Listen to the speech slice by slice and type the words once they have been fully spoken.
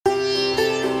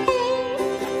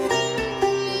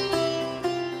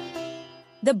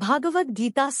The Bhagavad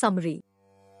Gita Summary.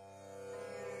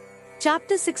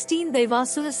 Chapter 16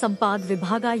 Daivasura Sampad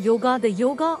Vibhaga Yoga, the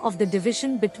yoga of the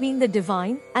division between the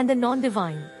divine and the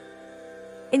non-divine.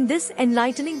 In this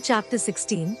enlightening chapter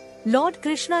 16, Lord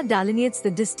Krishna delineates the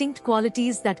distinct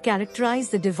qualities that characterize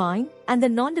the divine and the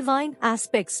non-divine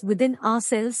aspects within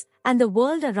ourselves and the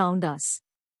world around us.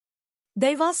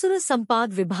 Daivasura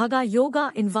Sampad Vibhaga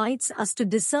Yoga invites us to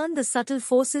discern the subtle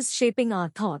forces shaping our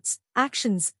thoughts,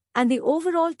 actions, and the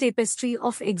overall tapestry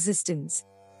of existence.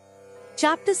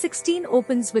 Chapter 16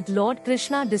 opens with Lord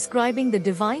Krishna describing the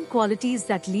divine qualities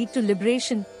that lead to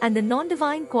liberation and the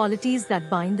non-divine qualities that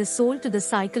bind the soul to the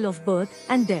cycle of birth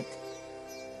and death.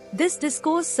 This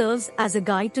discourse serves as a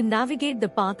guide to navigate the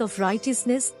path of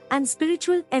righteousness and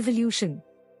spiritual evolution.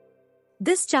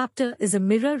 This chapter is a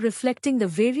mirror reflecting the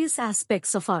various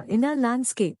aspects of our inner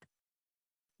landscape.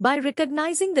 By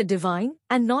recognizing the divine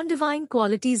and non-divine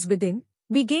qualities within,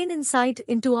 we gain insight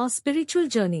into our spiritual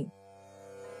journey.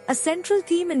 A central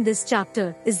theme in this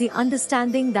chapter is the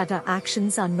understanding that our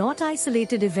actions are not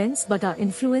isolated events but are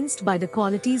influenced by the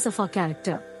qualities of our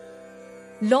character.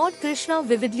 Lord Krishna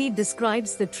vividly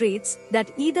describes the traits that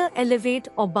either elevate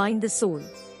or bind the soul.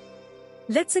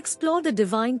 Let's explore the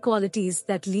divine qualities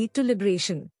that lead to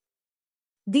liberation.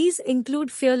 These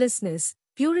include fearlessness,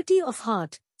 purity of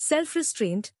heart,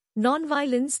 self-restraint,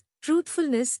 non-violence,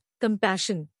 truthfulness,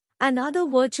 compassion, and other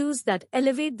virtues that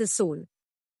elevate the soul.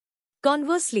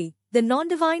 Conversely, the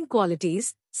non-divine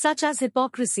qualities, such as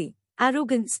hypocrisy,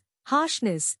 arrogance,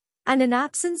 harshness, and an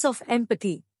absence of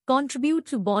empathy, contribute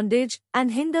to bondage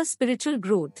and hinder spiritual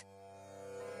growth.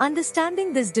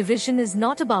 Understanding this division is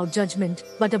not about judgment,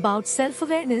 but about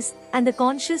self-awareness and the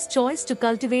conscious choice to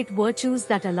cultivate virtues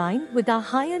that align with our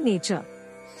higher nature.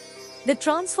 The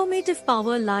transformative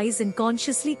power lies in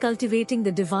consciously cultivating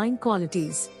the divine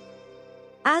qualities.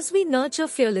 As we nurture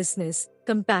fearlessness,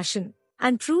 compassion,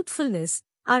 and truthfulness,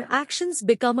 our actions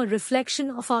become a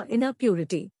reflection of our inner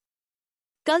purity.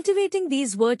 Cultivating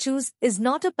these virtues is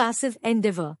not a passive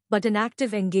endeavor, but an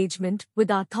active engagement with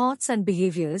our thoughts and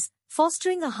behaviors,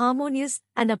 fostering a harmonious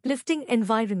and uplifting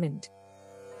environment.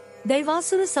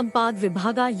 Daivasura Sampad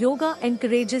Vibhaga Yoga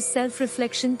encourages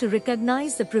self-reflection to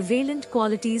recognize the prevalent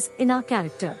qualities in our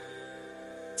character.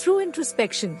 Through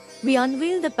introspection, we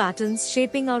unveil the patterns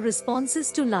shaping our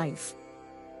responses to life.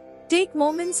 Take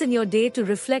moments in your day to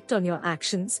reflect on your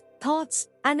actions, thoughts,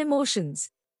 and emotions.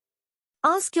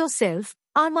 Ask yourself,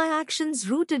 are my actions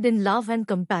rooted in love and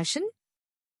compassion?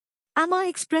 Am I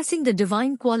expressing the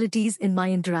divine qualities in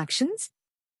my interactions?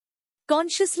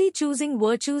 Consciously choosing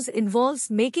virtues involves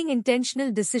making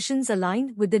intentional decisions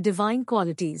aligned with the divine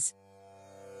qualities.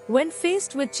 When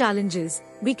faced with challenges,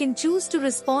 we can choose to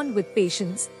respond with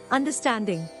patience,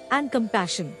 understanding, and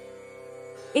compassion.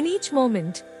 In each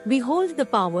moment, we hold the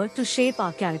power to shape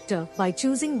our character by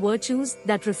choosing virtues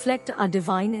that reflect our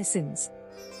divine essence.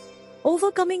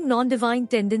 Overcoming non-divine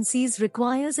tendencies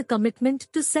requires a commitment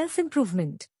to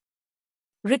self-improvement.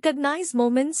 Recognize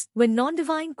moments when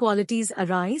non-divine qualities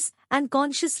arise and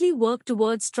consciously work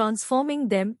towards transforming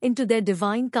them into their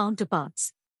divine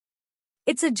counterparts.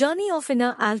 It's a journey of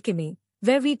inner alchemy,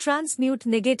 where we transmute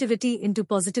negativity into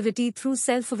positivity through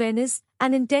self-awareness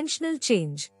and intentional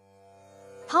change.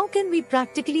 How can we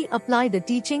practically apply the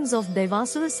teachings of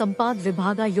Daivasura Sampad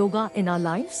Vibhaga Yoga in our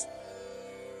lives?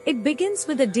 It begins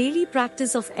with a daily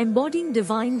practice of embodying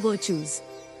divine virtues.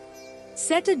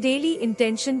 Set a daily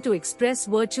intention to express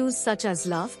virtues such as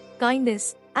love,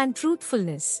 kindness, and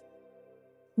truthfulness.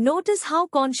 Notice how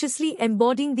consciously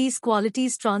embodying these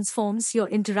qualities transforms your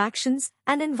interactions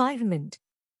and environment.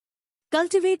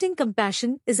 Cultivating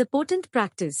compassion is a potent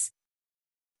practice.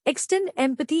 Extend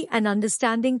empathy and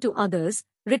understanding to others,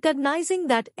 recognizing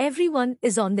that everyone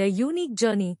is on their unique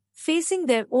journey, facing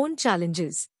their own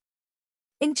challenges.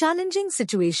 In challenging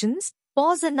situations,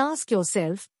 pause and ask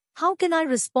yourself, how can I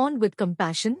respond with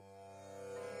compassion?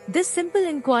 This simple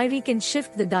inquiry can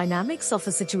shift the dynamics of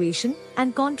a situation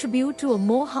and contribute to a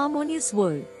more harmonious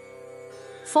world.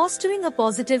 Fostering a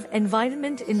positive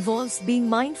environment involves being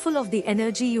mindful of the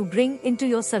energy you bring into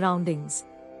your surroundings.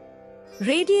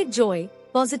 Radiate joy,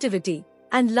 positivity,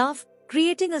 and love,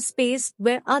 creating a space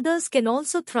where others can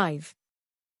also thrive.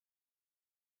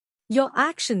 Your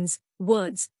actions,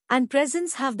 words, and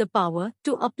presence have the power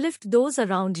to uplift those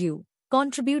around you,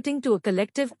 contributing to a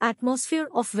collective atmosphere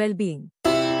of well-being.